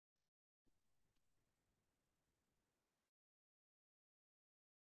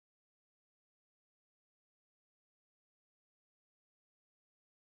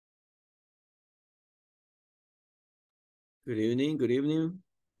Good evening, good evening.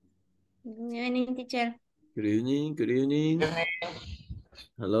 Good evening, teacher. Good evening, good evening. Evening.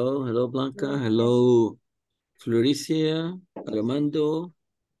 Hello, hello Blanca, hello Floricia, Armando,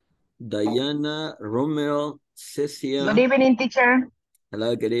 Diana, Romeo, Good Cecia. evening, teacher.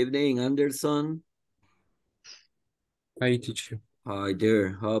 Hello, good evening, Anderson. Hi, teacher. Hi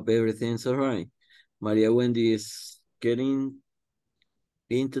there, hope everything's all right. Maria Wendy is getting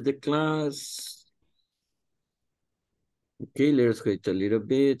into the class. Okay, let's wait a little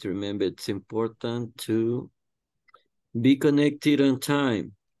bit. Remember, it's important to be connected on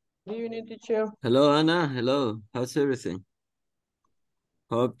time. Good evening, teacher. Hello, Anna. Hello. How's everything?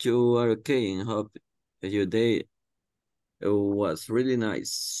 Hope you are okay and hope your day was really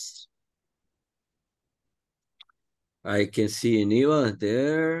nice. I can see Aniva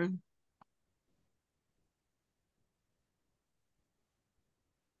there.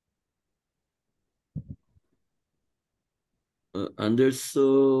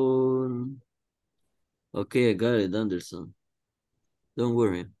 Anderson. Okay, I got it, Anderson. Don't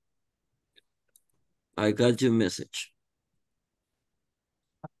worry. I got your message.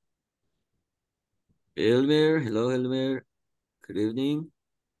 Elmer, hello, Elmer. Good evening.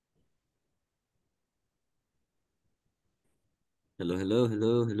 Hello, hello,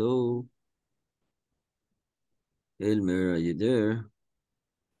 hello, hello. Elmer, are you there?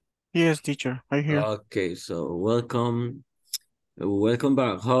 Yes, teacher. I hear. Okay, so welcome. Welcome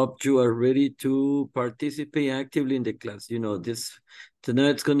back. Hope you are ready to participate actively in the class. You know,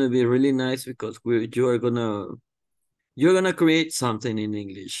 tonight's gonna be really nice because you're gonna create something in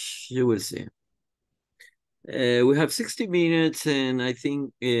English. You will see. We have 60 minutes, and I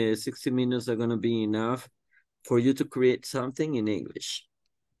think 60 minutes are gonna be enough for you to create something in English.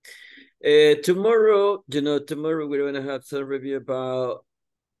 Tomorrow, tomorrow we're gonna have some review about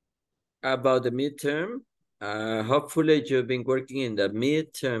the midterm. Hopefully you've been working in the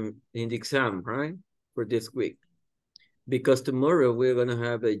midterm in the exam, right? For this week. Because tomorrow we're gonna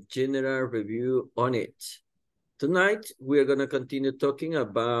have a general review on it. Tonight, we're gonna continue talking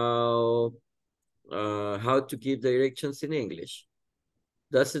about how to give directions in English.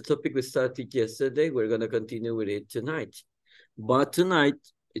 That's the topic we started yesterday. We're gonna continue with it tonight. But tonight,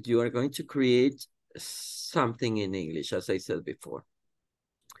 you are going to create something in English, as I said before.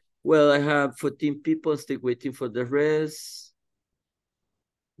 Well, I have 14 people still waiting for the rest.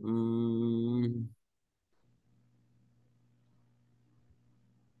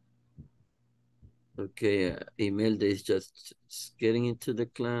 Okay, Imelda is just getting into the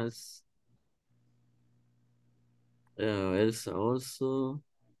class. Elsa also.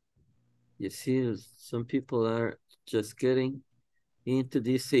 You see, some people are just getting into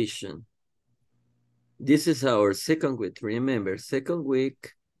this session. This is our second week. Remember, second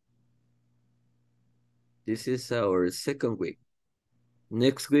week. This is our second week.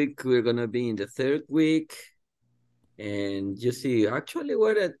 Next week, we're going to be in the third week. And you see, actually,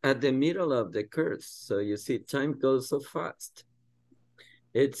 we're at the middle of the course. So you see, time goes so fast.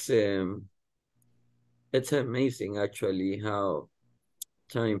 It's amazing, actually, how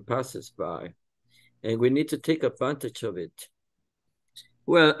time passes by. And we need to take advantage of it.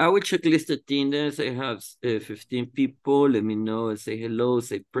 Well, I will checklist attendance. I have 15 people. Let me know. Say hello.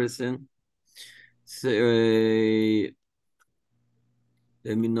 Say present. Say,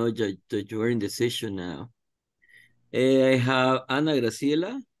 let me know that you are in the session now. I have Ana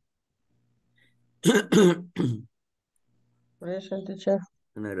Graciela. Present, teacher.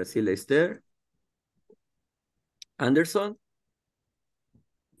 Ana Graciela Esther. Anderson.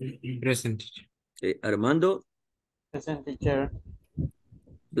 Present, teacher. Armando. Present, teacher.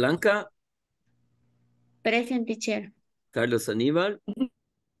 Blanca. Present, teacher. Carlos Aníbal.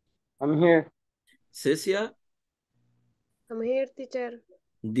 I'm here. Cecia. I'm here, teacher.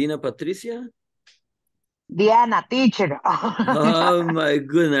 Dina Patricia. Diana, teacher. Oh my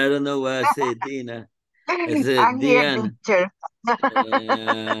goodness, I don't know why I said Dina. I said I'm here, Diana. teacher.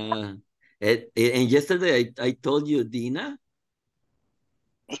 And yesterday I told you Dina.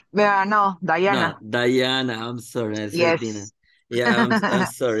 No, Diana. No, Diana. I'm sorry, I said Dina. Yes. Yeah, I'm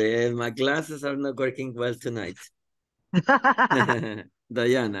sorry. My glasses are not working well tonight.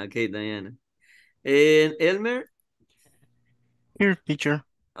 Diana, okay, Diana. And Elmer. Here, teacher.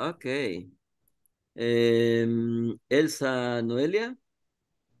 Okay. Elsa Noelia.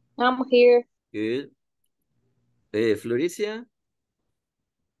 I'm here. Good. Floricia.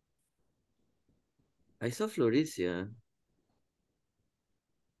 I saw Floricia.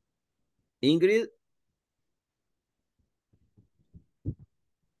 Ingrid.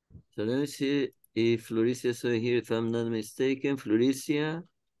 So let me see if Floricia is here, if I'm not mistaken. Floricia.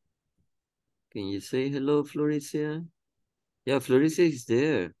 Can you say hello, Floricia? Yeah, Florencia is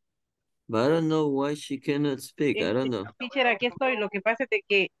there. But I don't know why she cannot speak. I don't know. Teacher, aquí estoy. Lo que pasa es de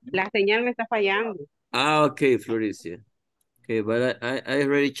que la señal me está fallando. Ah, okay, Florencia. Okay, but I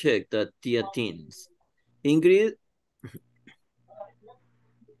already checked that Tia Teens. Ingrid.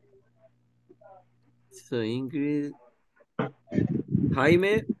 So Ingrid.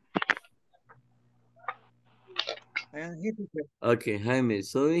 Jaime. I am here, teacher. Okay, Jaime.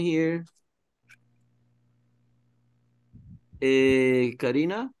 So here.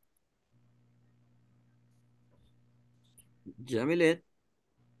 Karina. Jamilet.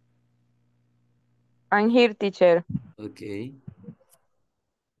 I'm here, teacher. Okay.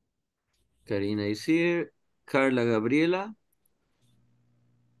 Karina is here. Carla Gabriela.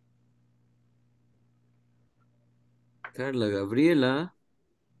 Carla Gabriela.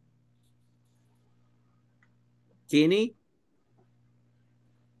 Kenny.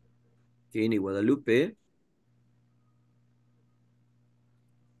 Kenny Guadalupe.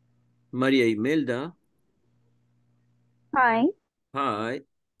 María Imelda. Hi. Hi.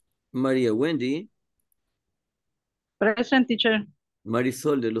 María Wendy. Present, teacher.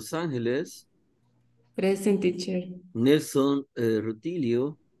 Marisol de Los Ángeles. Present, teacher. Nelson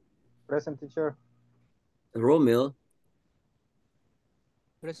Rutilio. Present, teacher. Romel.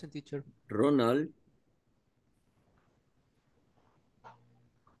 Present, teacher. Ronald.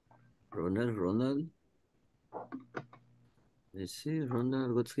 Ronald. Let's see,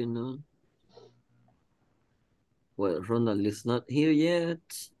 Ronald, what's going on? Well, Ronald is not here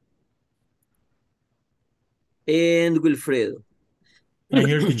yet. And Wilfredo. I'm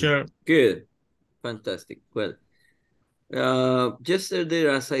here, teacher. Good. Fantastic. Well, yesterday,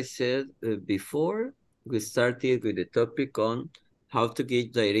 as I said before, we started with the topic on how to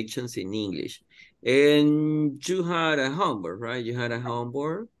get directions in English. And you had a homework, right? You had a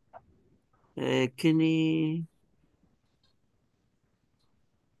homework. Kenny.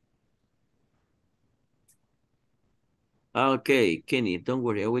 Okay, Kenny, don't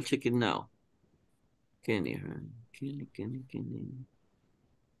worry. I will check it now. Kenny, huh? Kenny.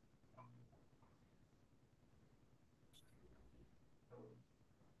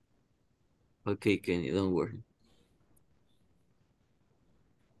 Okay, Kenny, don't worry.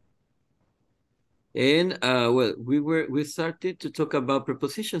 And well, we started to talk about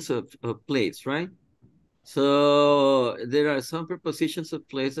prepositions of place, right? So there are some prepositions of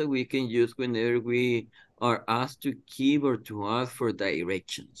place that we can use whenever we are asked to give or to ask for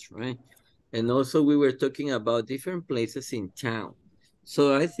directions, right? And also we were talking about different places in town.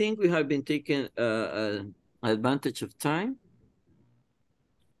 So I think we have been taking advantage of time.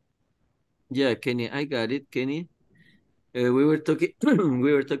 Yeah, Kenny, I got it, Kenny. We were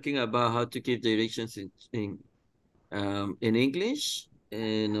talking about how to give directions in English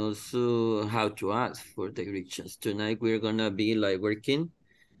and also how to ask for directions. Tonight we're gonna be like working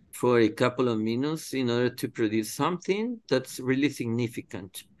for a couple of minutes in order to produce something that's really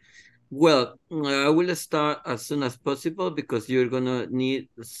significant. Well, I will start as soon as possible because you're gonna need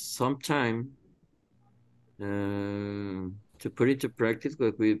some time to put into practice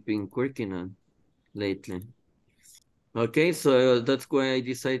what we've been working on lately. Okay, so that's why I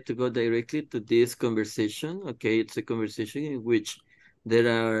decided to go directly to this conversation. Okay, it's a conversation in which there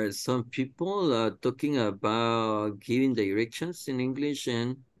are some people talking about giving directions in English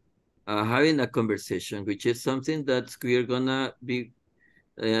and having a conversation, which is something that we're gonna be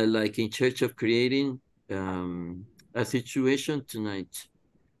like in charge of creating a situation tonight.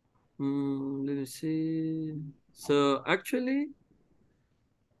 Let me see. So actually,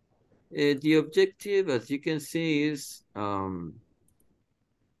 the objective, as you can see, is to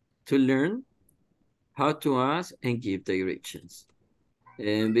learn how to ask and give directions.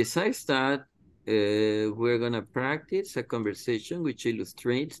 And besides that, we're gonna practice a conversation which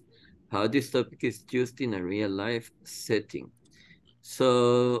illustrates how this topic is used in a real life setting.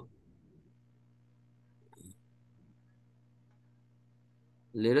 So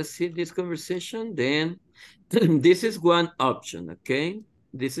let us see this conversation. Then this is one option, okay?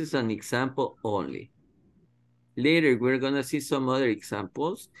 This is an example only. Later, we're gonna see some other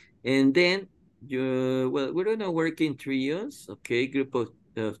examples. And then, well, we're gonna work in trios, okay? Group of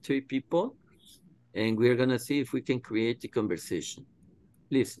 3 people. And we're gonna see if we can create a conversation.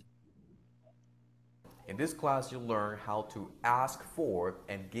 Listen. In this class, you'll learn how to ask for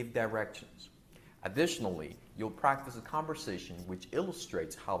and give directions. Additionally, you'll practice a conversation which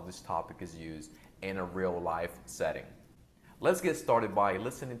illustrates how this topic is used in a real-life setting. Let's get started by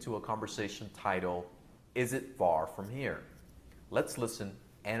listening to a conversation titled, "Is it far from here?" Let's listen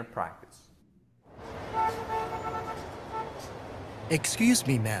and practice. Excuse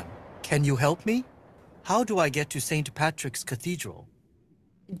me, ma'am. Can you help me? How do I get to St. Patrick's Cathedral?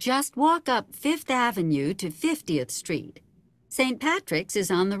 Just walk up 5th Avenue to 50th Street. St. Patrick's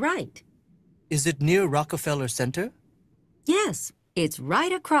is on the right. Is it near Rockefeller Center? Yes, it's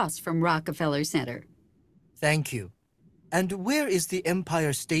right across from Rockefeller Center. Thank you. And where is the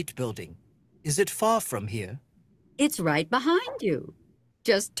Empire State Building? Is it far from here? It's right behind you.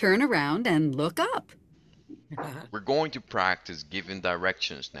 Just turn around and look up. We're going to practice giving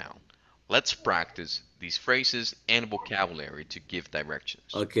directions now. Let's practice these phrases and vocabulary to give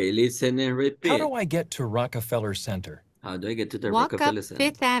directions. Okay, listen and repeat. How do I get to Rockefeller Center? How do I get to the Walk Rockefeller up Center?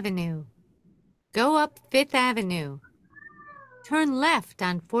 5th Avenue. Go up 5th Avenue. Turn left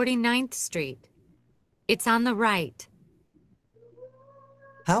on 49th Street. It's on the right.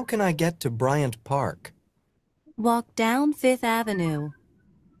 How can I get to Bryant Park? Walk down 5th Avenue.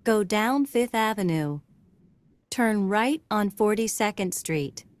 Go down 5th Avenue. Turn right on 42nd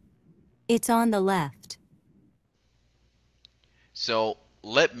Street. It's on the left. So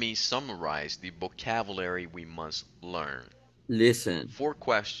let me summarize the vocabulary we must learn. Listen. 4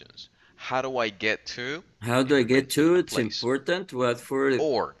 questions. How do I get to? How do I get to? It's important. What for?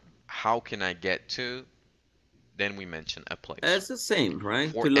 Or how can I get to? Then we mention a place. It's the same,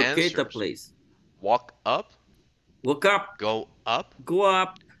 right? For to locate answers, a place. Walk up. Walk up. Go up. Go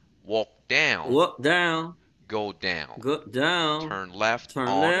up. Walk down. Walk down. Go down. Go down. Turn left Turn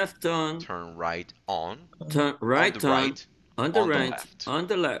on. left on. Turn right on. Turn right on. The right. On the on right. The left. On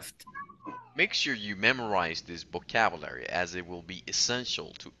the left. Make sure you memorize this vocabulary as it will be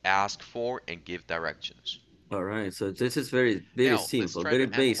essential to ask for and give directions. All right, so this is very Now, simple, let's try very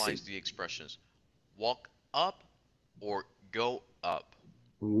to basic. analyze the expressions walk up or go up.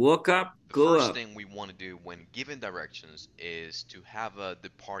 Walk up, The go first up. thing we want to do when giving directions is to have a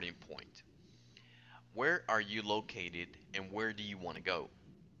departing point. Where are you located and where do you want to go?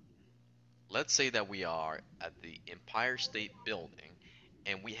 Let's say that we are at the Empire State Building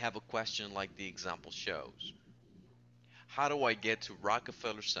and we have a question like the example shows. How do I get to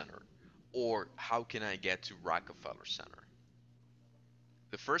Rockefeller Center? Or how can I get to Rockefeller Center?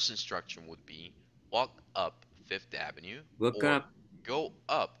 The first instruction would be walk up 5th Avenue Walk or up. go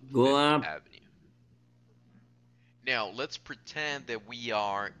up Go 5th up. Avenue. Now let's pretend that we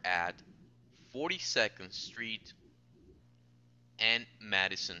are at 42nd Street and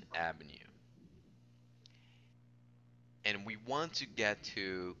Madison Avenue. And we want to get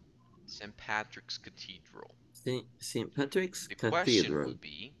to St. Patrick's Cathedral. St. Patrick's The question Cathedral. would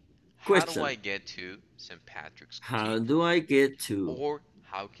be, how Question. do I get to St. Patrick's How Cathedral? do I get to? Or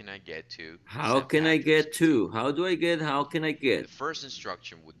how can I get to How St. can I Patrick's get Cathedral? to? How do I get? How can I The get? first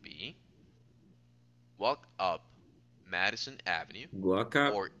instruction would be walk up Madison Avenue Walk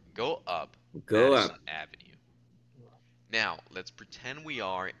up. or go up Go Madison up. Avenue. Now let's pretend we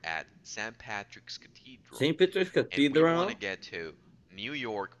are at St. Patrick's Cathedral. St. Patrick's And we Cathedral want to get to New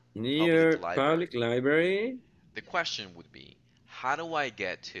York near Public Library. Public Library. The question would be, how do I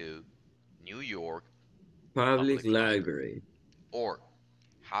get to New York Public Library. Or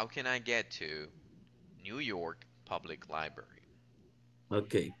how can I get to New York Public Library?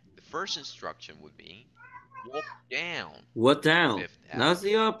 Okay. The first instruction would be walk down What down? Fifth That's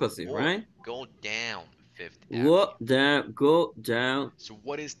the Avenue. opposite, Or right? go down 5th Avenue. What down? Go down. So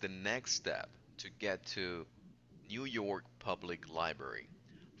what is the next step to get to New York Public Library?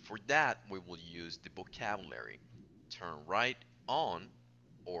 For that, we will use the vocabulary turn right on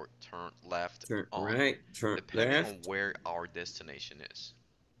or turn left Turn on, right. Turn depending on left. where our destination is.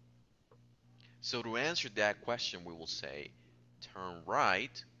 So to answer that question, we will say turn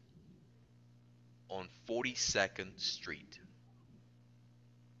right on 42nd Street.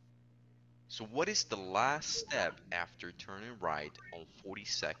 So what is the last step after turning right on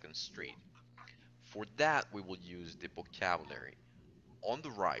 42nd Street? For that, we will use the vocabulary on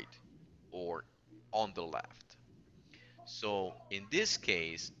the right or on the left. So in this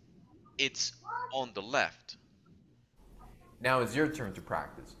case, it's on the left. Now it's your turn to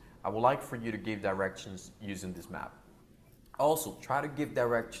practice. I would like for you to give directions using this map. Also, try to give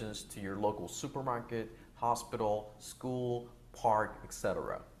directions to your local supermarket, hospital, school, park,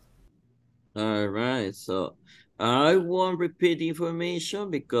 etc. All right. So I won't repeat information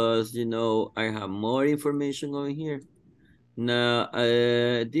because, you know, I have more information on here. Now,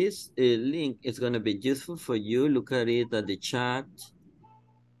 this link is going to be useful for you. Look at it at the chat.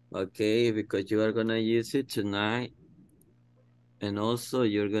 Okay, because you are going to use it tonight. And also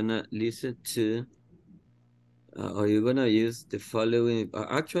you're going to listen to, or you're going to use the following.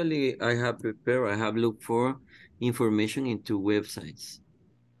 Actually, I have looked for information into websites.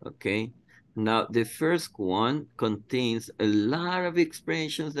 Okay. Now, the first one contains a lot of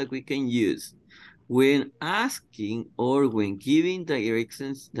expressions that we can use. when asking or when giving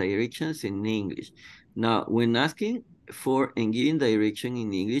directions in English. Now, when asking for and giving direction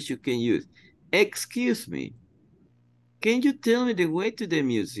in English, you can use, excuse me, can you tell me the way to the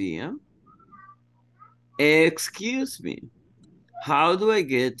museum? Excuse me, how do I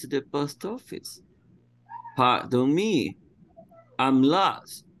get to the post office? Pardon me, I'm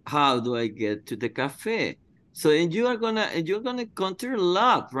lost. How do I get to the cafe? So, and you're gonna counter a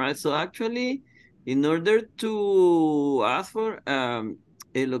lot, right? So actually, in order to ask for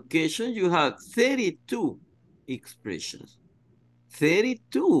a location, you have 32 expressions.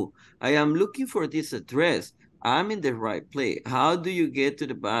 32. I am looking for this address. I'm in the right place. How do you get to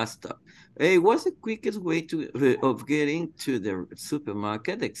the bus stop? Hey, what's the quickest way of getting to the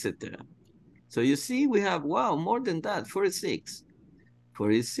supermarket, etc.? So you see, we have, wow, more than that, 46.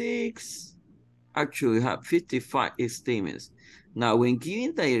 46, actually we have 55 statements. Now, when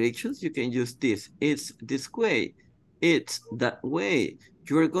giving directions, you can use this. It's this way. It's that way.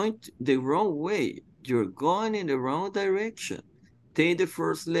 You're going the wrong way. You're going in the wrong direction. Take the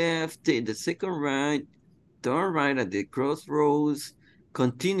first left, take the second right, turn right at the crossroads,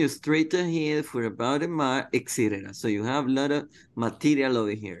 continue straight ahead for about a mile, etc. So you have a lot of material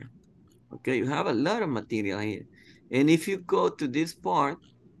over here. Okay, you have a lot of material here. And if you go to this part,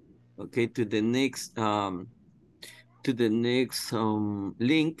 okay, to the next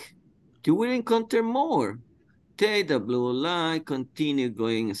link, you will encounter more. Take the blue line, continue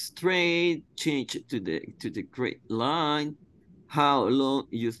going straight, change it to the gray line. How long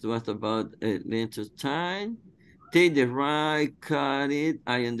you thought about length of time? Take the right, cut it.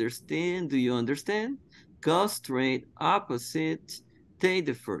 I understand. Do you understand? Go straight, opposite. Take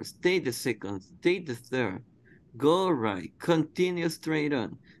the first, take the second, take the third. Go right, continue straight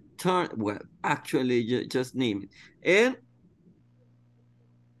on. Turn, well, actually, just name it. And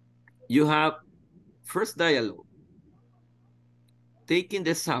you have first dialogue. Taking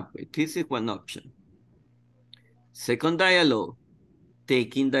the subway, this is one option. Second dialogue,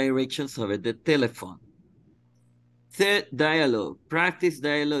 taking directions over the telephone. Third dialogue, practice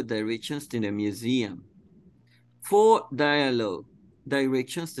dialogue directions to the museum. Fourth dialogue,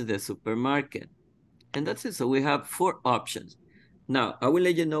 directions to the supermarket. And that's it. So we have 4 options. Now, I will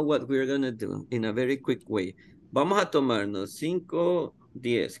let you know what we're going to do in a very quick way. Vamos a tomarnos 5,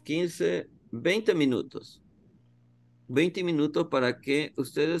 10, 15, 20 minutos. 20 minutos para que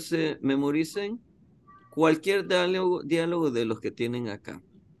ustedes se memoricen cualquier diálogo de los que tienen acá.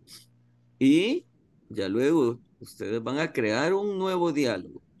 Y ya luego ustedes van a crear un nuevo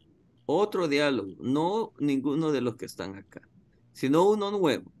diálogo. Otro diálogo. No ninguno de los que están acá, sino uno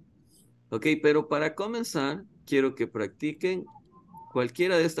nuevo. Ok, pero para comenzar, quiero que practiquen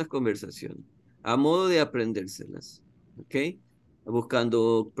cualquiera de estas conversaciones a modo de aprendérselas. Ok,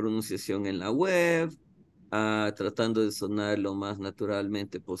 buscando pronunciación en la web, tratando de sonar lo más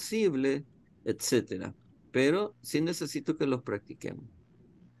naturalmente posible, etcétera. Pero sí necesito que los practiquemos.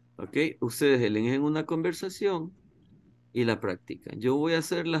 Ok, ustedes eligen una conversación y la practican. Yo voy a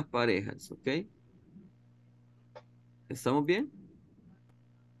hacer las parejas, ok. ¿Estamos bien?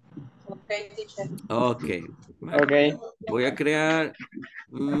 Okay, teacher. Ok. Bueno, Okay. voy a crear,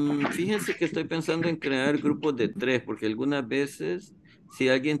 fíjense que estoy pensando en crear grupos de 3, porque algunas veces, si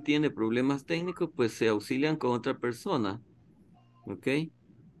alguien tiene problemas técnicos, pues se auxilian con otra persona. Ok.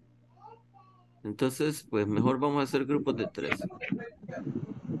 Entonces, pues mejor vamos a hacer grupos de 3.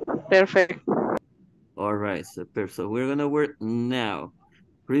 Perfect. All right, so we're going to work now.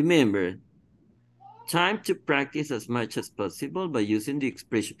 Remember, time to practice as much as possible by using the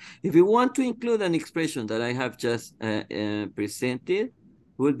expression. If you want to include an expression that I have just presented,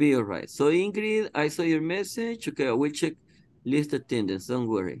 would be all right. So Ingrid, I saw your message. Okay, I will check list attendance. Don't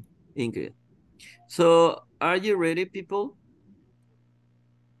worry, Ingrid. So are you ready, people?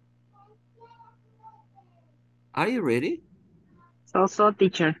 Are you ready? So,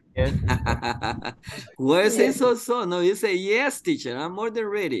 teacher. Yes. Why say so? No, you say yes, teacher. I'm more than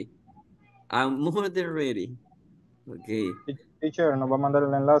ready. I'm more than ready. Okay. Teacher, nos va a mandar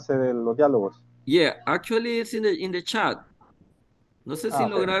el enlace de los diálogos. Yeah, actually it's in the chat. No sé si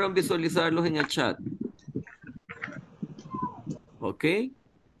lograron visualizarlos en el chat. Okay.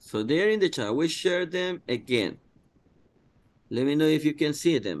 So they're in the chat. We share them again. Let me know if you can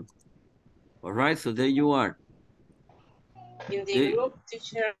see them. All right, so there you are. In the group,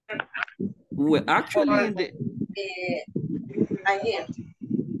 teacher. Well, actually in the... Again.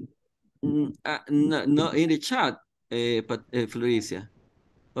 No, in the chat, Floricia.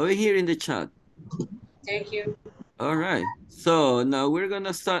 Over here in the chat. Thank you. All right. So now we're going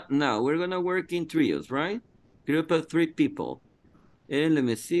to start now. We're going to work in trios, right? Group of 3 people. And let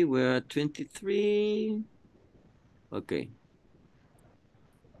me see, we're at 23. Okay.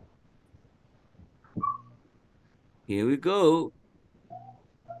 Here we go.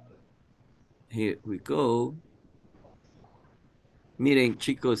 Here we go. Miren,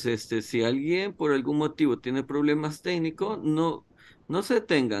 chicos, si alguien por algún motivo tiene problemas técnicos, no se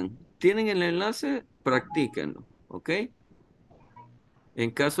tengan. Tienen el enlace, practíquenlo, ¿ok?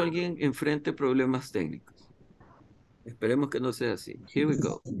 En caso alguien enfrente problemas técnicos. Esperemos que no sea así. Here we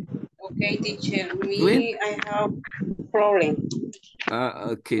go. Okay, teacher. Win? I have problem.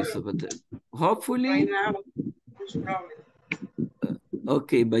 Okay, so but hopefully. Right now, there's problem.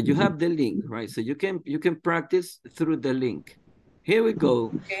 Okay, but you have the link, right? So you can practice through the link. Here we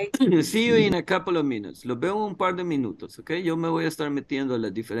go. Okay. See you in a couple of minutes. Los veo en un par de minutos, ¿ok? Yo me voy a estar metiendo a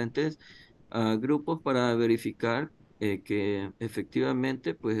los diferentes grupos para verificar que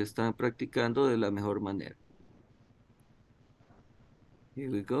efectivamente pues están practicando de la mejor manera. Here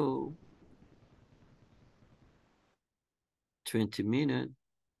we go. 20 minutes.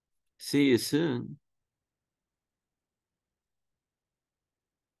 See you soon.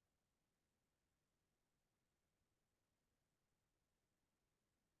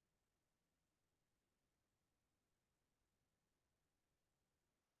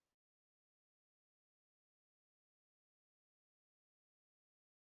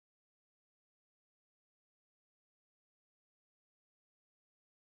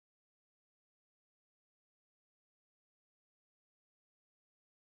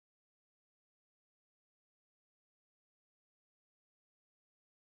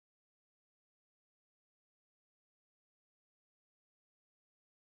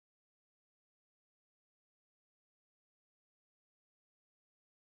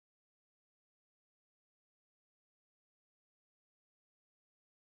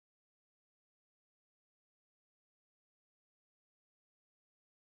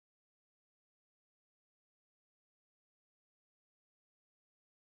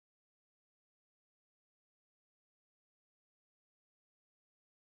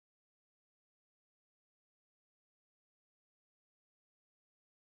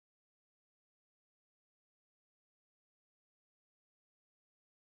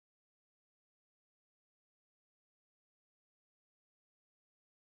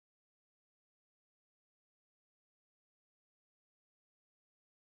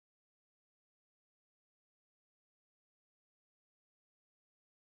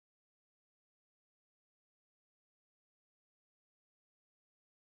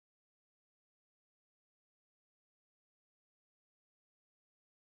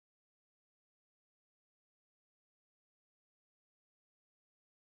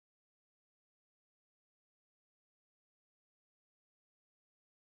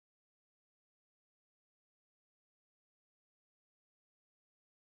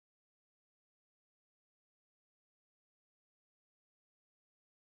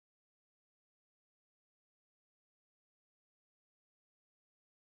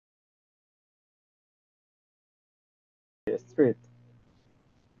 Street.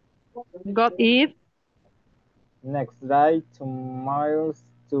 Got it. Next, drive 2 miles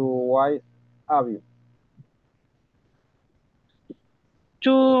to White Avenue.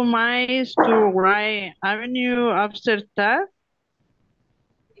 2 miles to Wright Avenue after that.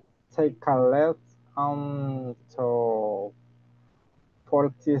 Take a left onto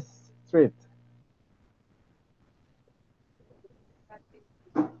 40th Street.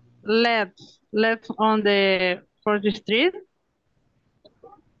 Left on the 40th Street.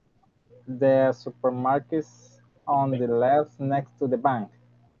 The supermarket's on the left next to the bank.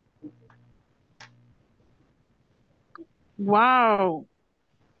 Wow.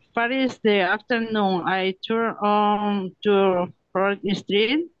 What is the afternoon? I turn on to 40th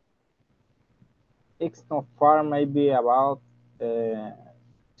Street. It's not far, maybe about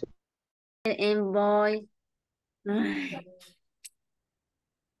En voy. Ay.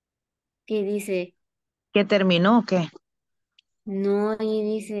 ¿Qué dice? ¿Qué terminó o qué? No, y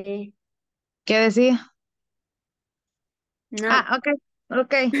dice. ¿Qué decía? No. Ah,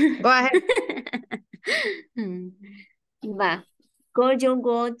 okay, go ahead. Va. Could you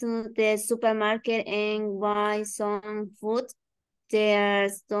go to the supermarket and buy some food?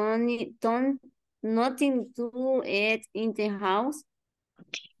 There's nothing to eat in the house.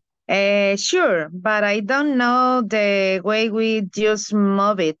 Sure, but I don't know the way we just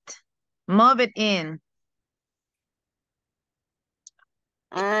move it in.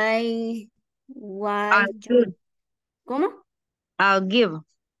 ¿Cómo? I'll give.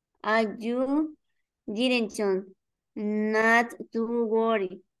 You direction. Not to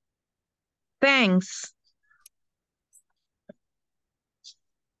worry. Thanks.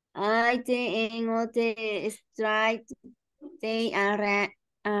 I in other street, they are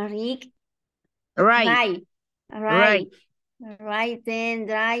right, Right. right, right, then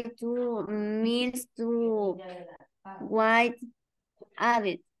drive 2 miles to White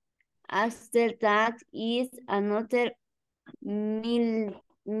Abbott. After that is another minute,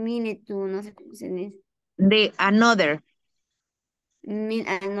 no sé cómo se dice. The another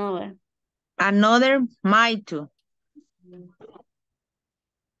might too.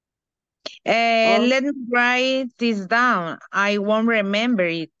 Let me write this down. I won't remember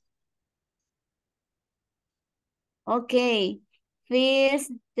it. Okay.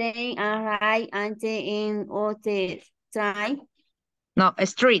 First thing arrive until in other time. No,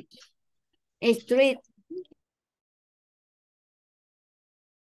 street. Street.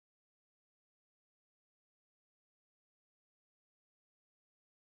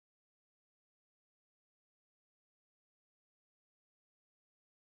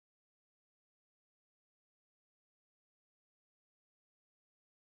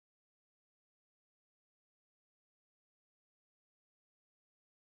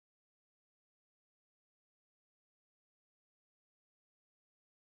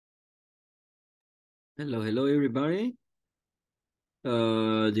 Hello, hello, everybody.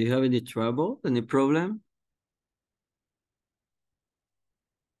 Do you have any trouble, any problem?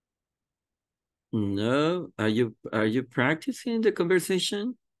 No? Are you practicing the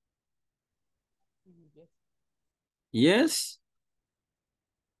conversation? Yes?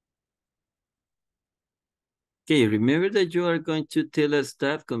 Okay, remember that you are going to tell us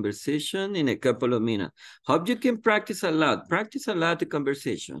that conversation in a couple of minutes. Hope you can practice a lot. Practice a lot the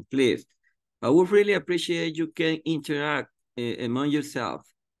conversation, please. I would really appreciate you can interact among yourself.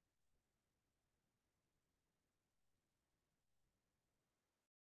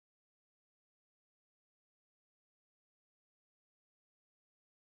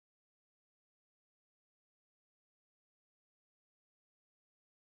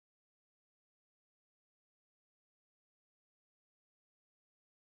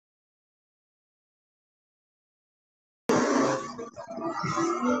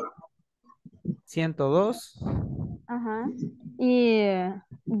 Ajá. Y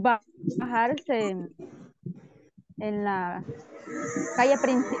bajarse en la calle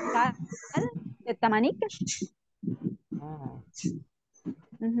principal de Tamanique.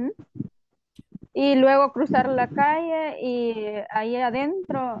 Ujú. Y luego cruzar la calle y ahí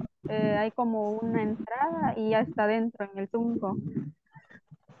adentro hay como una entrada y ya está adentro en el Tunco.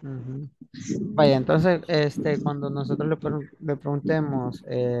 Vaya, entonces, cuando nosotros le preguntemos,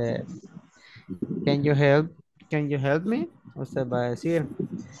 can you help me? Usted va a decir,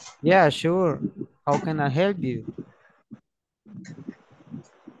 yeah, sure, how can I help you?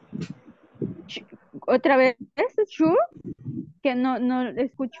 Otra vez, sure, que no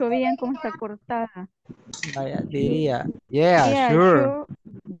escucho bien cómo está cortada. Vaya, diría, yeah, sure.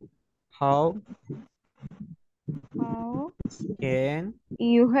 How can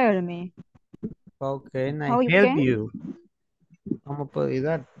you help me? How can I How you help can? you? ¿Cómo puedo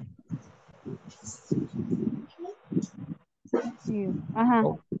ayudar? Ajá.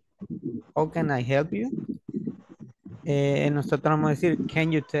 How can I help you? Nosotros vamos a decir,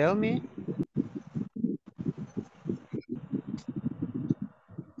 can you tell me?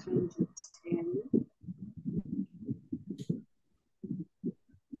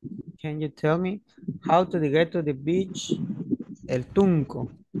 Can you tell me how to get to the beach? El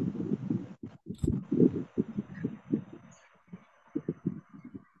Tunco.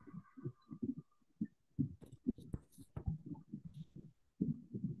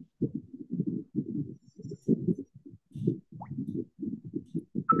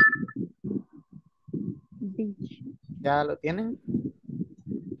 Beach. ¿Ya lo tienen?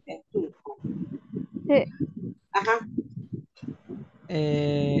 Sí. Ajá.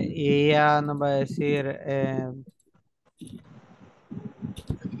 Y ella nos va a decir,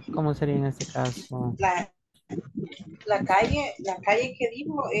 ¿cómo sería en este caso? La calle que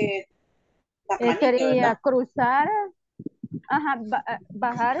dijo, Tamanique, Sería ¿verdad? cruzar, ajá,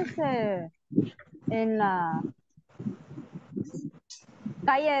 bajarse en la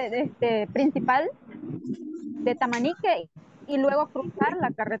calle principal de Tamanique y luego cruzar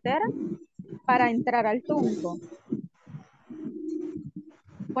la carretera para entrar al Tunco.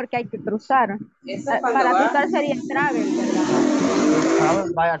 Porque hay que cruzar. Para cruzar sería travel, ¿verdad?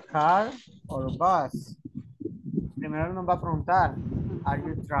 Travel by a car or bus. Primero nos va a preguntar, are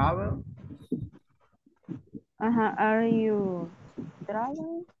you travel? Ajá, are you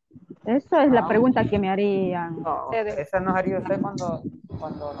travel? Eso es la pregunta que me harían. No, esa nos haría usted cuando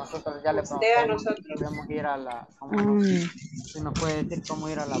cuando nosotros ya le Usted a preguntemos nosotros. si podemos ir a la, Mm, si nos puede decir cómo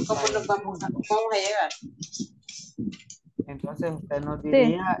ir a la ¿Cómo playa. nos vamos a llegar? Entonces usted nos sí,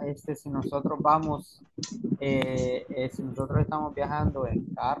 diría si nosotros vamos, si nosotros estamos viajando en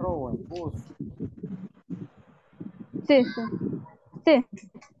carro o en bus. sí, sí, sí.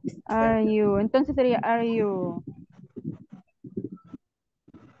 Are you? Entonces sería,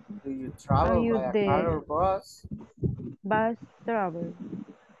 Do you are travel you by a car or the bus? bus travel?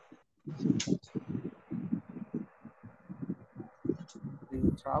 Do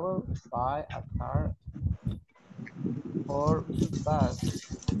you travel by a car or bus?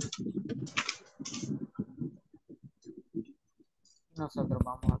 Nosotros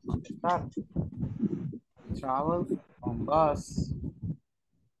vamos a contestar. Travel on bus.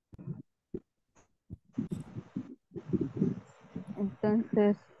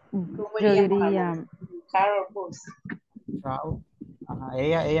 Entonces, ¿Cómo yo iríamos diría, a car or bus? Travel. Ajá,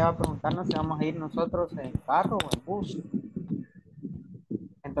 ella va a preguntarnos si vamos a ir nosotros en carro o en bus.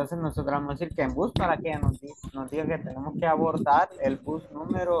 Entonces nosotros vamos a decir que en bus para que ella nos diga que tenemos que abordar el bus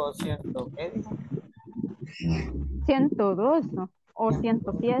número 100, ¿qué dijo? 102, ¿no? O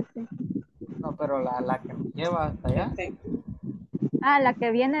 107. No, pero la que nos lleva hasta allá. Ah, la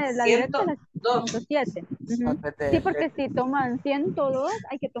que viene, la directa, la 102. 107. Ujú. Sí, porque si toman 102,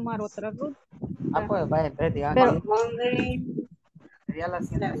 hay que tomar otra ruta. Pues vaya, entonces digamos Pero sería la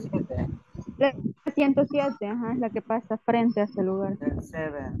 107. la 107, ajá, es la que pasa frente a ese lugar.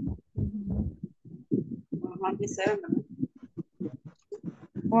 107. 107, ¿no?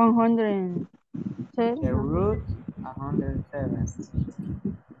 107. The route 107.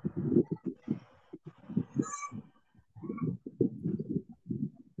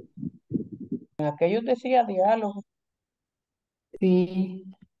 Aquello decía diálogo. Sí,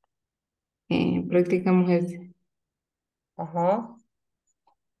 practicamos ese. Ajá.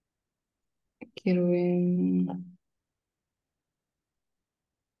 Quiero ver.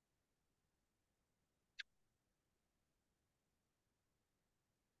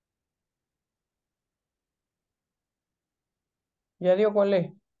 ¿Ya dio cuál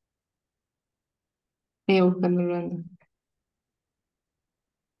es? Buscándolo ando.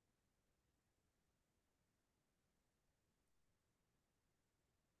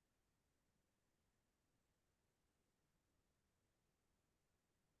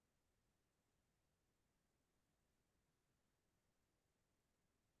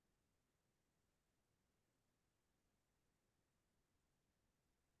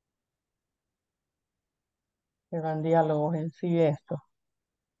 Eran diálogos en sí esto.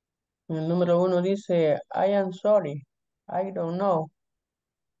 El número 1 dice, I am sorry, I don't know.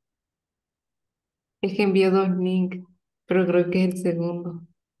 Es que envió 2 links, pero creo que es el segundo.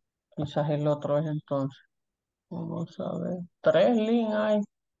 Quizás el otro es entonces. Vamos a ver. 3 links hay.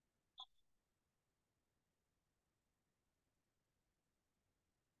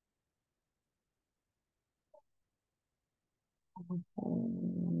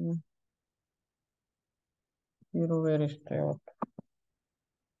 Mm, Quiero ver este otro.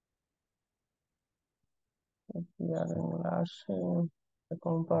 Copiar enlace. De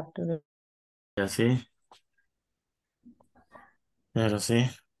compartir. Así, pero sí,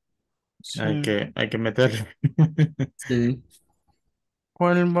 Sí. hay que meterle. Sí.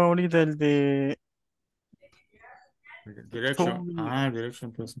 ¿Cuál va ahorita? El de Direction.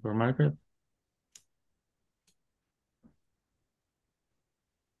 Direction to supermarket.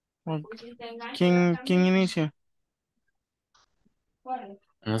 ¿Quién inicia?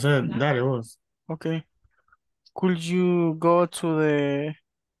 No sé, dale vos. Okay. Could you go to the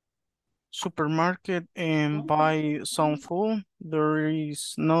supermarket and buy some food? There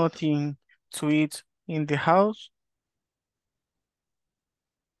is nothing to eat in the house.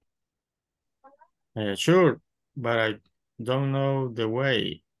 Sure, but I don't know the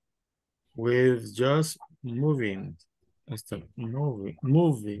way. With just moving.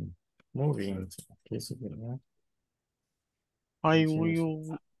 Moving. ¿Qué es eso, verdad? I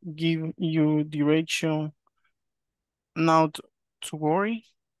will give you direction. Not to worry.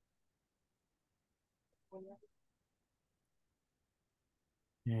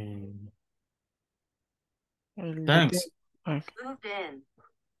 Thanks.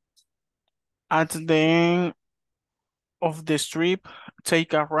 At the end of the strip,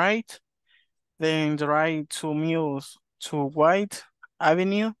 take a right, then drive 2 miles to White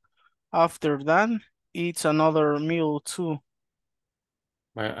Avenue. After that, it's another mile too.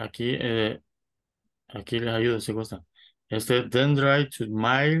 Aquí, aquí les ayudo si gusta. Then drive to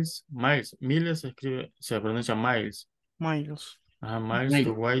miles, miles se pronuncia miles. Miles. Miles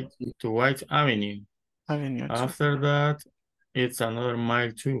to White Avenue. After that, It's another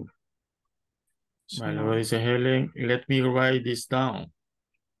mile too. Sí. Vale, luego dice Helen, let me write this down.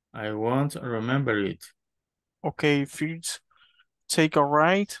 I won't remember it. Okay, first, take a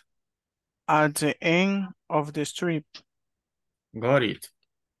right at the end of the strip. Got it.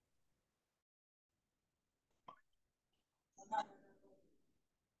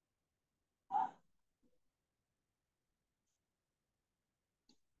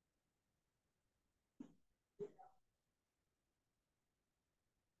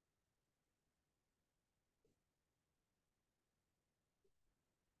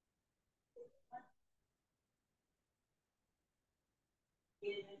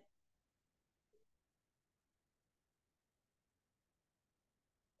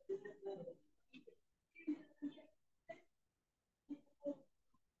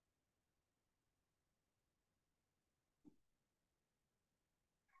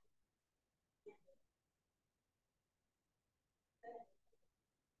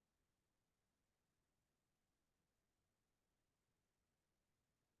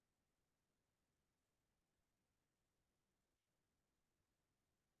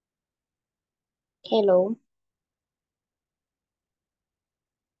 Hello.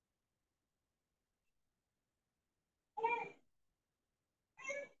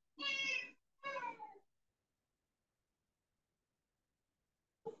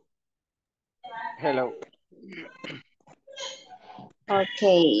 Hello.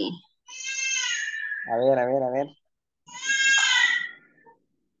 Okay. A ver.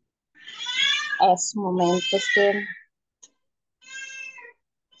 Es un momento, es que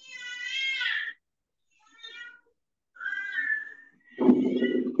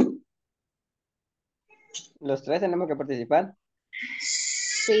Los tres tenemos que participar.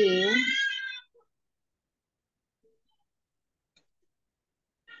 sí.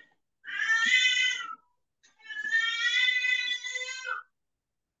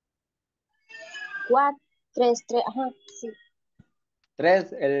 Cuatro, tres, ajá, sí, Tres,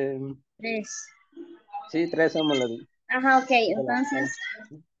 tres. sí, tres somos los Ajá, ok, de la entonces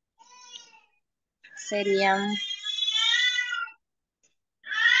serían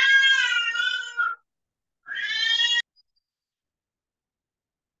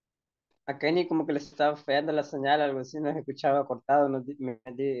A Kenny como que les estaba fallando la señal, algo así, nos escuchaba cortado,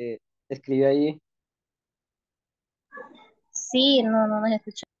 escribió ahí. sí, no nos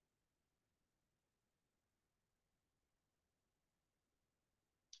escucha.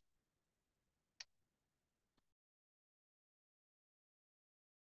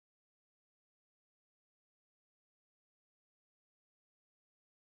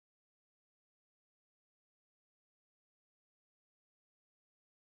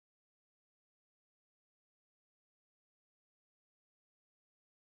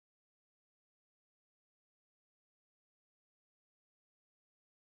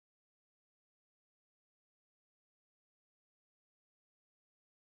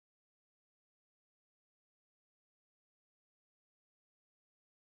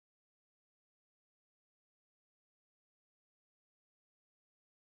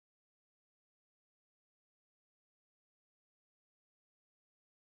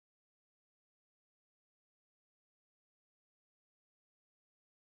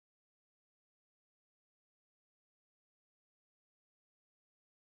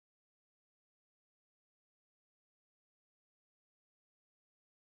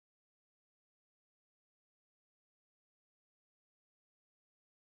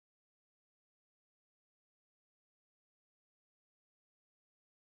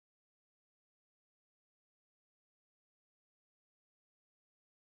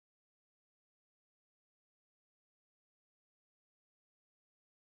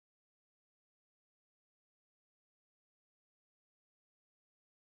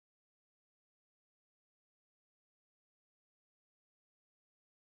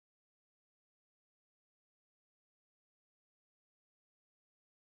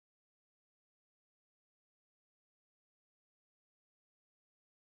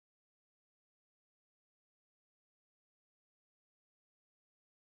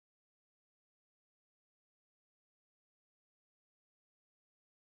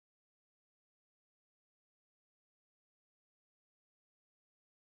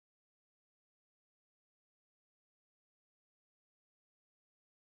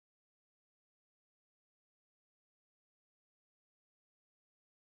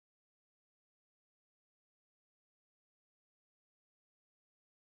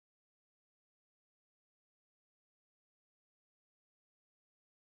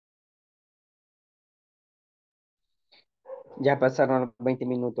 Ya pasaron los 20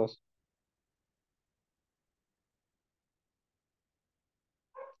 minutos.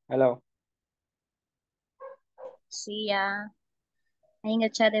 Hello. Sí, ya. Ahí en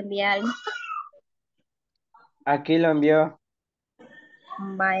el chat enviar. Aquí lo envió.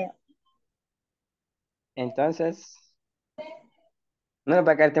 Vaya. Entonces, no nos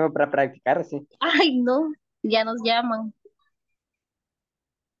va a quedar tiempo para practicar, sí. Ay, no. Ya nos llaman.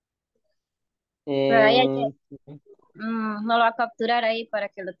 Pero ahí hay que, Eh, no lo va a capturar ahí para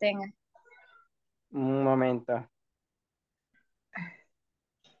que lo tenga. un momento.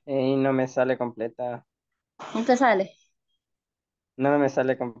 No me sale completa. ¿No te sale? No me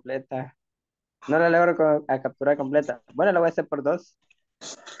sale completa. No la logro a capturar completa. Bueno, lo voy a hacer por 2.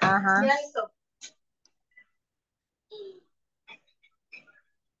 Ajá.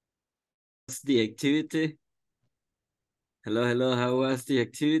 What's the activity? Hello, hello. How was the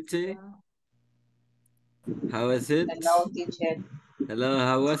activity? How was it? Hello, teacher. Hello,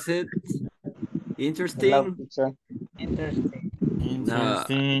 how was it? Hello, Interesting? teacher. Interesting. No.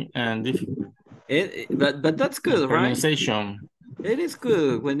 Interesting and difficult. But that's And good, right? pronunciation. It is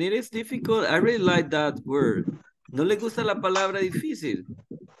good. When it is difficult, I really like that word. ¿No le gusta la palabra difícil?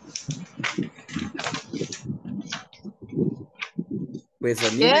 Pues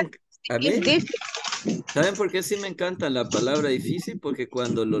a mí Yes, a it's mí, difficult. ¿saben por qué sí me encanta la palabra difícil? Porque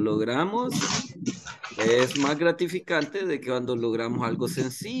cuando lo logramos es más gratificante de que cuando logramos algo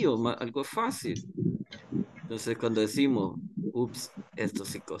sencillo, algo fácil. Entonces cuando decimos, ups, esto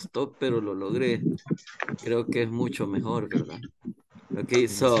sí costó, pero lo logré, creo que es mucho mejor, ¿verdad? Okay,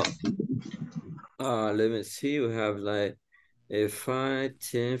 so let me see, we have like 5,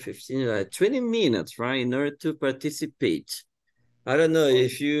 10, 15, like 20 minutes, right, in order to participate. I don't know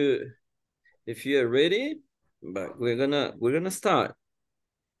if you are ready, but we're gonna start.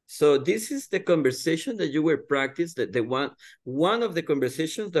 So this is the conversation that you were practiced, that the one of the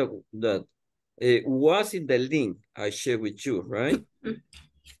conversations that was in the link I shared with you, right?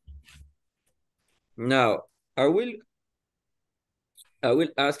 Now I will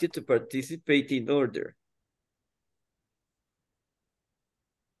ask you to participate in order.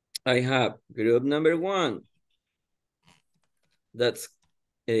 I have group number 1. That's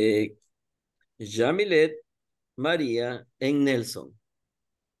Jamilet, Maria, and Nelson.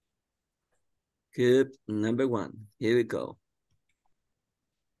 Group number 1. Here we go.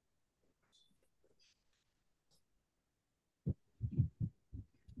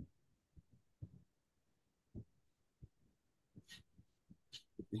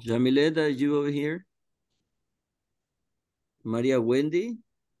 Jamilet, are you over here? Maria Wendy?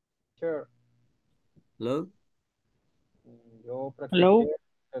 Sure. Hello? Yo Hello. practiqué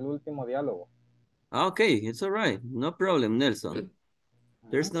el último diálogo. Okay, it's all right. No problem, Nelson.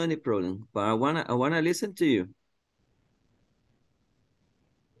 There's no any problem. But I wanna listen to you.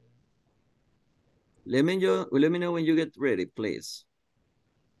 Let me know when you get ready, please.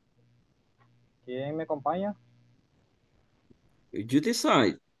 ¿Quién me acompaña? You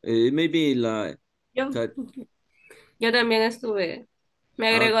decide. Maybe like Yo también estuve. Me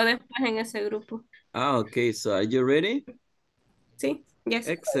agregó después en ese grupo. Okay, so are you ready? Sí, yes.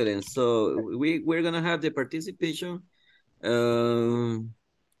 Excellent. So we're gonna have the participation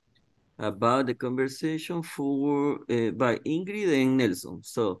about the conversation for by Ingrid and Nelson.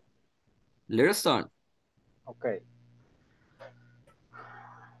 So let's start. Okay.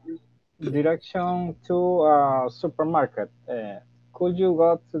 Direction to a supermarket. Could you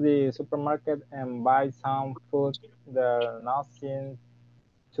go to the supermarket and buy some food? There's nothing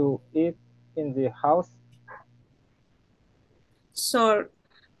to eat in the house. Sure,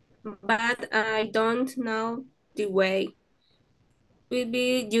 but I don't know the way. We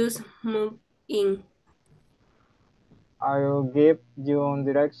be just move in. I'll give you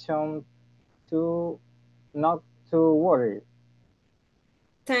direction to not to worry.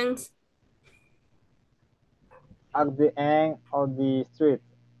 Thanks. At the end of the street,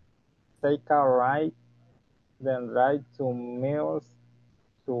 take a right, then right 2 miles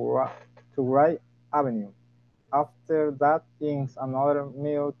to right avenue. After that is another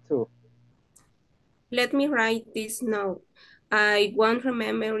meal too. Let me write this now. I won't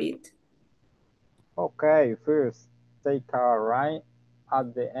remember it. Okay, first take a right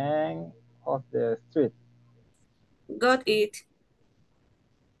at the end of the street. Got it.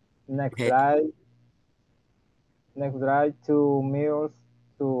 Next drive 2 miles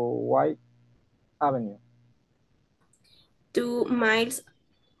to White Avenue. 2 miles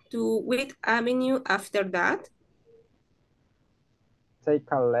to White Avenue after that.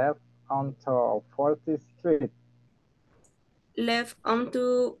 Take a left onto 40th Street. Left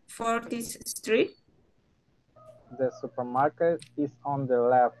onto 40th Street. The supermarket is on the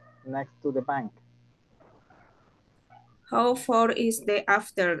left next to the bank. How far is the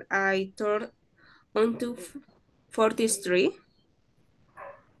after I turn onto 43?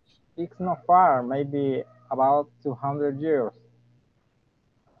 It's not far, maybe about 200 years.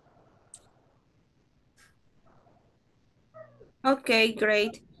 Okay,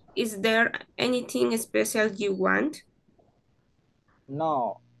 great. Is there anything special you want?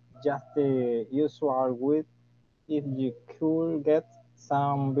 No, just the usual with. If you could get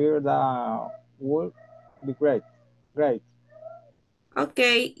some beer, that would be great. Great.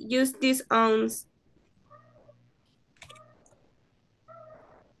 Okay, use this ounce.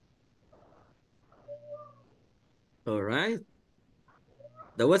 All right.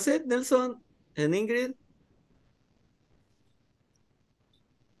 That was it, Nelson and Ingrid.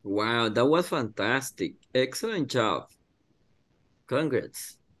 Wow, that was fantastic. Excellent job.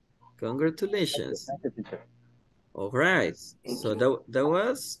 Congrats. Congratulations. Thank you, teacher. All right. So that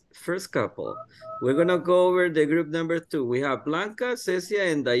was first couple. We're gonna go over the group number 2. We have Blanca,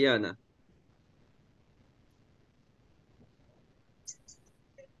 Cecia, and Diana.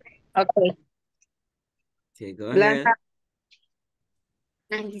 Okay. Okay, go Blanca.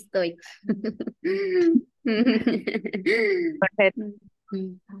 ahead. Aquí estoy.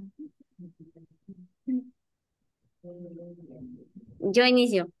 Yo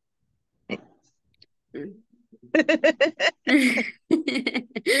inicio.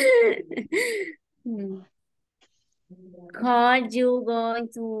 Are you going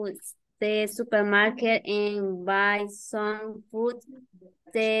to the supermarket and buy some food?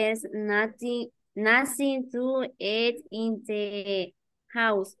 There's nothing to eat in the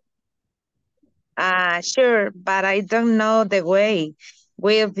house. Sure, but I don't know the way.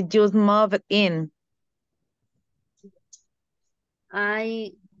 We've just moved in.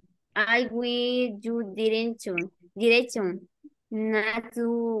 I will you direction. Not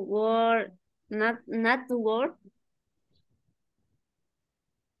to work. Not to work.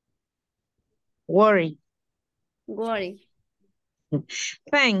 Worry. Worry.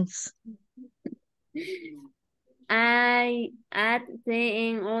 Thanks. I at the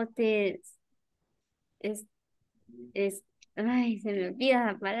end of the ay, se me olvida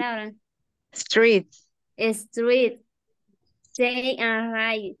la palabra. Street. Street. Take and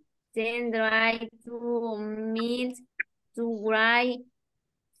right. Then drive 2 miles to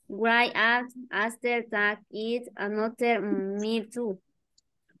right up after that eat another meal too.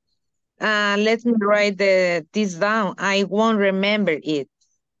 Let me write this down. I won't remember it.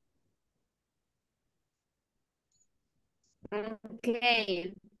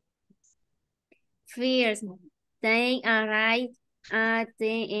 Okay. First, take a right at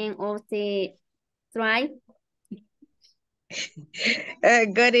the end of the drive.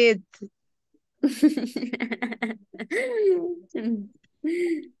 Got it.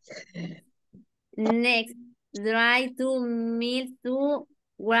 Next, drive 2 miles to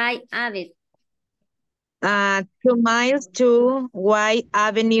White Avenue. 2 miles to White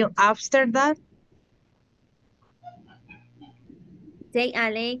Avenue after that. Take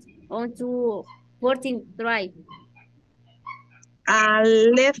a left onto 14th Drive.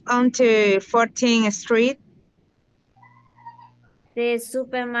 Left onto 14th Street. The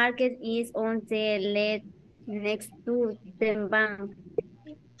supermarket is on the left next to the bank.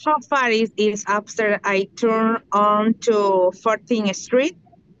 How far is after I turn on to 14th Street?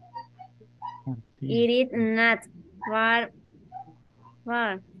 It is not far.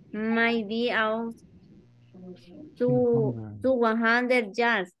 Maybe out to 100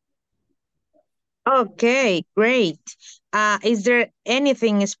 yards. Okay, great. Is there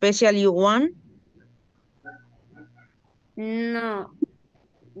anything special you want? No.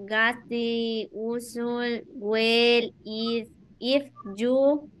 Gas the usual well is if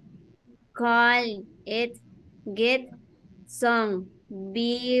you call it get some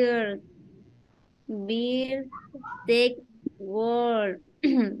beer take word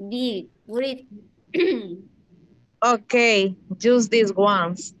be great. Okay, just these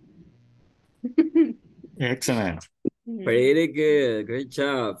ones. Excellent. Pretty good. Great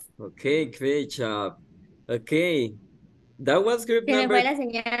job. Okay, great job. Okay. That was group Se me number. fue la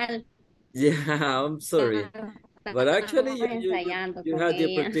señal. Yeah, I'm sorry. But actually, Ensayando you con had the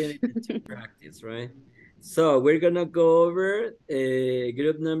ella. opportunity to practice, right? So we're gonna go over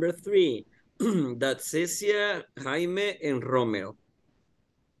group number 3. That's Cecia, Jaime, and Romeo.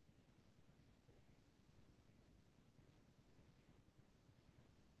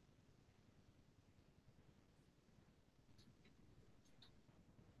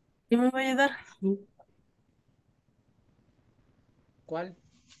 ¿Quién me va a ayudar? ¿Cuál?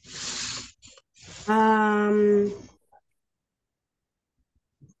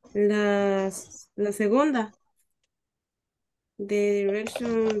 La segunda. the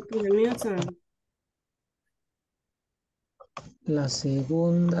direction to the museum. La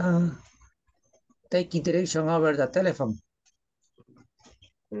segunda, take direction over the telephone.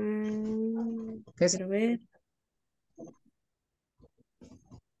 Quiero ver.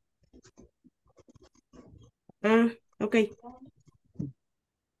 Ok.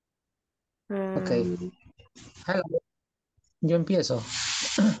 Ok. Hello. Yo empiezo.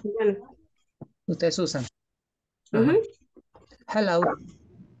 Bueno. Ustedes usan. Ajá. Hello.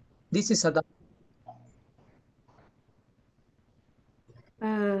 This is a...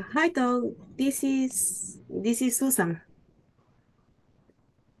 Hi, Doug. This is Susan.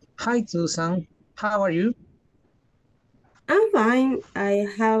 Hi, Susan. How are you? I'm fine. I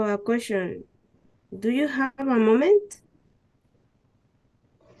have a question. Do you have a moment?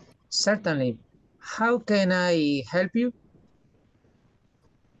 Certainly. How can I help you?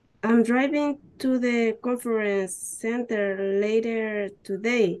 I'm driving to the conference center later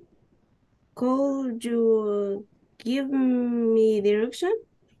today. Could you give me direction?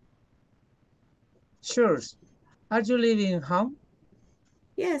 Sure. Are you leaving home?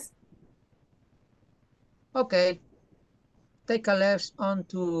 Yes. Okay. Take a left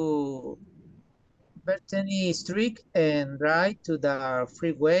onto Bethany Street and right to the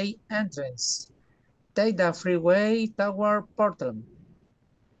freeway entrance. Take the freeway toward Portland.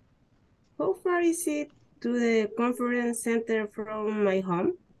 How far is it to the conference center from my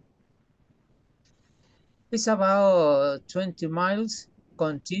home? It's about 20 miles.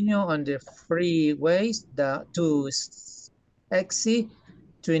 Continue on the freeways to exit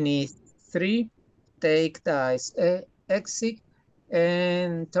 23. Take the exit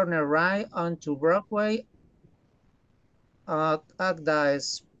and turn right onto Broadway at the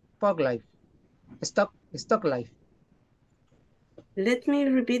stock life. Let me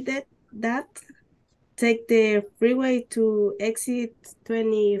repeat that. Take the freeway to exit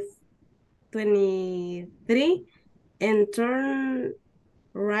 23 and turn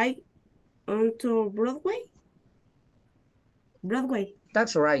right onto Broadway.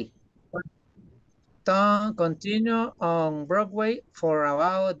 That's right. Continue on Broadway for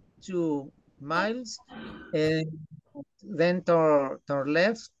about 2 miles and then turn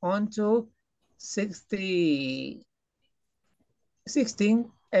left onto 16th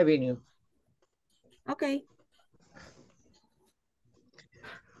Avenue. Okay.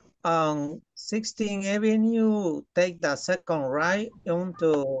 On 16th Avenue, take the second right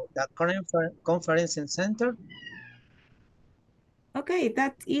onto the conference center. Okay,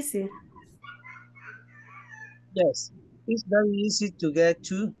 that's easy. Yes, it's very easy to get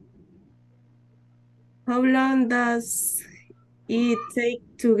to. How long does it take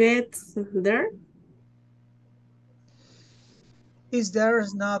to get there? If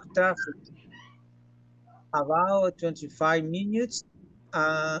there's no traffic, about 25 minutes.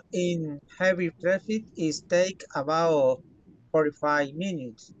 In heavy traffic, it take about 45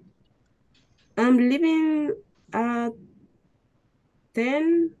 minutes. I'm leaving at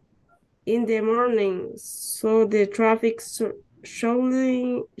 10 in the morning, so the traffic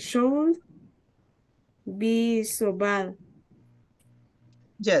should be so bad.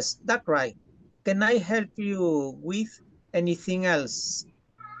 Yes, that's right. Can I help you with anything else?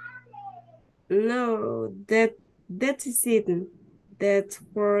 No, that is it. That's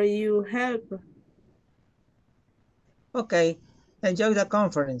for you help. Okay, enjoy the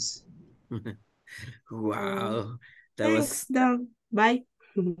conference. Wow, that Thanks, was Doug. Bye.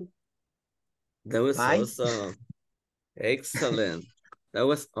 that was Bye. awesome. Excellent. That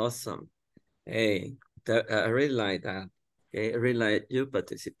was awesome. Hey, I really like that. Okay, I really like your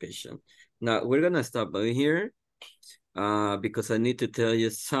participation. Now we're gonna stop over here because I need to tell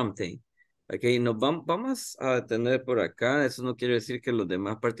you something. Okay, vamos a tener por acá. Eso no quiere decir que los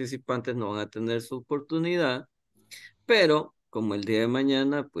demás participantes no van a tener su oportunidad, pero como el día de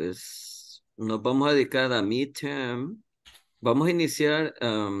mañana, pues nos vamos a dedicar a midterm. Vamos a iniciar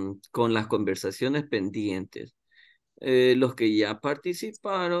con las conversaciones pendientes. Los que ya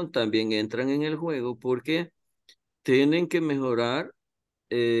participaron también entran en el juego porque tienen que mejorar,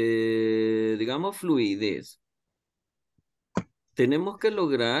 digamos, fluidez. Tenemos que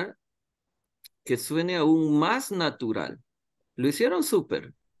lograr que suene aún más natural. Lo hicieron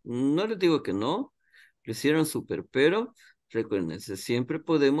súper. No les digo que no, lo hicieron súper, pero recuérdense, siempre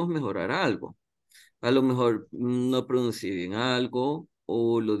podemos mejorar algo. A lo mejor no pronuncié bien algo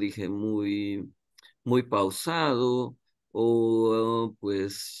o lo dije muy pausado o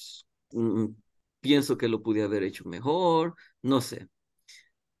pues pienso que lo pude haber hecho mejor, no sé.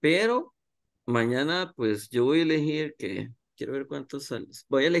 Pero mañana pues yo voy a elegir que, quiero ver cuántos son.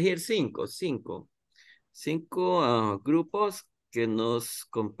 Voy a elegir cinco grupos que nos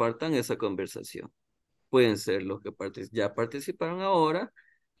compartan esa conversación. Pueden ser los que ya participaron ahora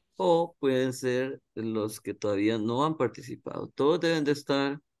o pueden ser los que todavía no han participado. Todos deben de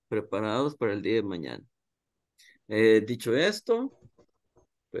estar preparados para el día de mañana. Dicho esto,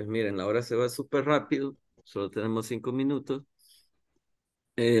 pues miren, la hora se va súper rápido. Solo tenemos 5 minutos.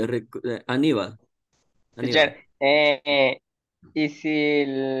 Aníbal. Teacher, y si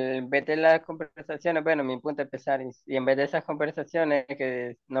en vez de las conversaciones, bueno, mi punto es empezar, y en vez de esas conversaciones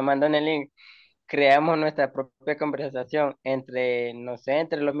que nos mandan el link, creamos nuestra propia conversación entre, no sé,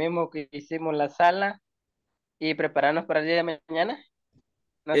 entre lo mismo que hicimos en la sala y prepararnos para el día de mañana.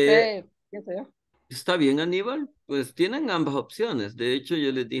 No Eh, sé, pienso yo. Está bien, Aníbal. Pues tienen ambas opciones. De hecho,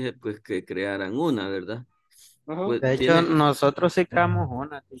 yo les dije pues que crearan una, ¿verdad? Pues De hecho, tienen... nosotros sí creamos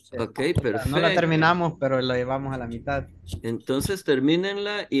una, teacher. Ok, O sea, no la perfecto. terminamos, pero la llevamos a la mitad. Entonces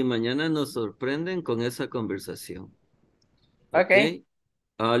termínenla y mañana nos sorprenden con esa conversación. Ok. Ok.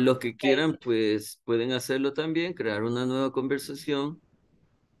 A los que quieran, pues pueden hacerlo también, crear una nueva conversación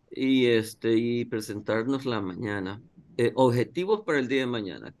y presentarnos la mañana. Objetivos para el día de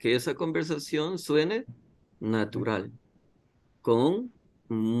mañana. Que esa conversación suene natural, con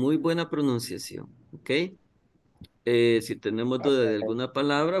muy buena pronunciación. ¿Ok? Si tenemos duda de alguna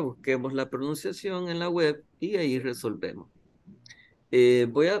palabra, busquemos la pronunciación en la web y ahí resolvemos.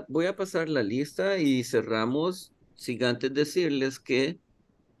 Voy a pasar la lista y cerramos, sin antes decirles que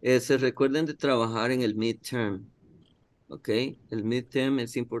se recuerden de trabajar en el midterm, ¿ok? El midterm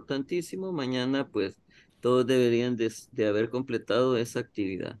es importantísimo. Mañana, pues, todos deberían de haber completado esa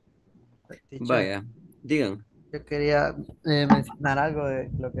actividad. Teacher, Vaya, digan. yo quería mencionar algo de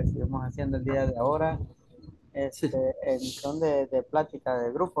lo que estuvimos haciendo el día de ahora. Sí. En son de plática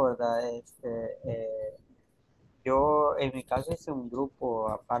de grupo, ¿verdad? Yo en mi caso hice un grupo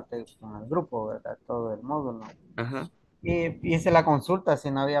aparte con el grupo, ¿verdad? Todo el módulo. Ajá. Y hice la consulta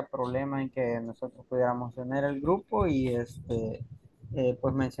si no había problema en que nosotros pudiéramos tener el grupo y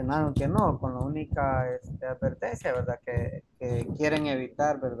pues mencionaron que no, con la única advertencia, ¿verdad? Que quieren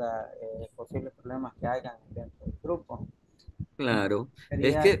evitar, ¿verdad? Posibles problemas que hayan dentro del grupo. Claro. Es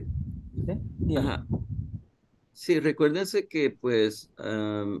Quería, que, ¿sí? Dígame. ajá. Sí, recuérdense que pues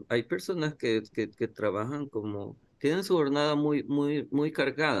hay personas que trabajan como, tienen su jornada muy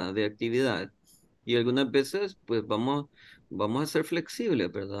cargada de actividad y algunas veces pues vamos a ser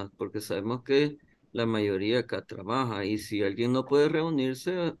flexibles, ¿verdad? Porque sabemos que la mayoría acá trabaja y si alguien no puede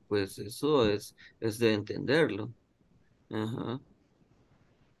reunirse, pues eso es de entenderlo. Ajá,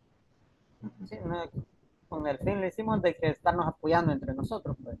 Sí, no, con el fin lo hicimos de que estarnos apoyando entre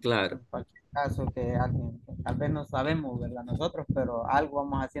nosotros, pues. En claro, cualquier caso que alguien, que tal vez no sabemos, ¿verdad? Nosotros, pero algo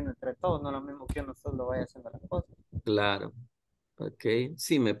vamos haciendo entre todos, no es lo mismo que uno solo vaya haciendo las cosas. claro. Ok,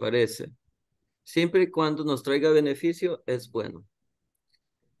 sí, me parece. Siempre y cuando nos traiga beneficio, es bueno.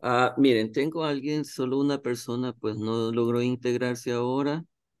 Miren, tengo a alguien, solo una persona, pues no logró integrarse ahora.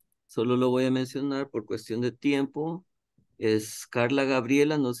 Solo lo voy a mencionar por cuestión de tiempo. Es Carla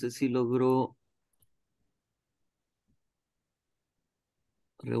Gabriela, no sé si logró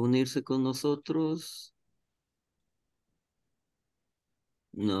reunirse con nosotros.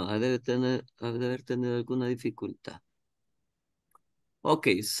 No, ha de haber tenido alguna dificultad. Ok,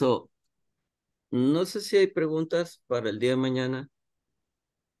 no sé si hay preguntas para el día de mañana.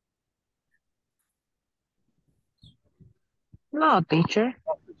 No, teacher.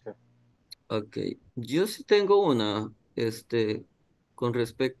 Ok, yo sí tengo una, con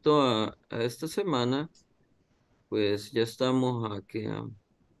respecto a esta semana, pues ya estamos a que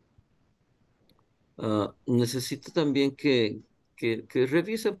necesito también que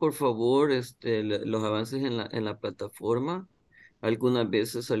revisen, por favor, los avances en la plataforma. Algunas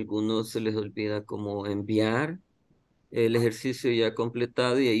veces a algunos se les olvida cómo enviar el ejercicio ya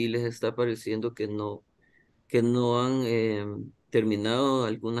completado y ahí les está apareciendo que no han terminado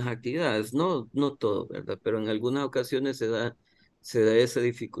algunas actividades. No, no todo, ¿verdad? Pero en algunas ocasiones se da esa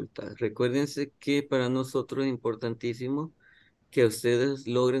dificultad. Recuérdense que para nosotros es importantísimo que ustedes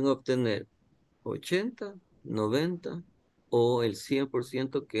logren obtener 80, 90 o el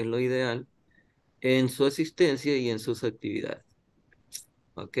 100%, que es lo ideal, en su asistencia y en sus actividades.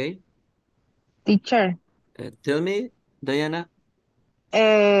 ¿Ok? Teacher, Tell me, Diana.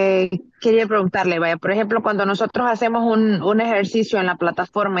 quería preguntarle, vaya, por ejemplo, cuando nosotros hacemos un ejercicio en la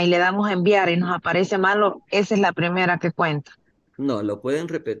plataforma y le damos a enviar y nos aparece malo, esa es la primera que cuenta. No, lo pueden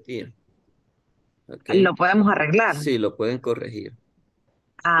repetir. ¿Ok? Lo podemos arreglar. Sí, lo pueden corregir.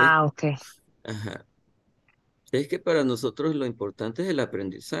 Ah, ok. Ajá. Es que para nosotros lo importante es el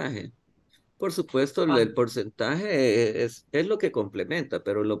aprendizaje. Por supuesto, el porcentaje es lo que complementa,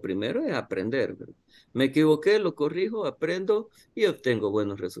 pero lo primero es aprender, ¿verdad? Me equivoqué, lo corrijo, aprendo y obtengo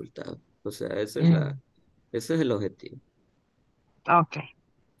buenos resultados. O sea, ese es el objetivo. Ok.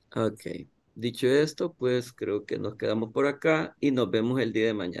 Ok. Dicho esto, pues creo que nos quedamos por acá y nos vemos el día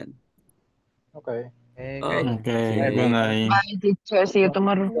de mañana. Okay. Okay, good night. Bye, teacher. See you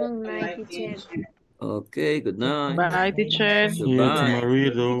tomorrow. Good night, teacher. Okay, good night. Bye, teacher. See you Goodbye.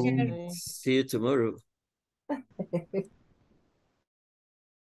 tomorrow. See you tomorrow.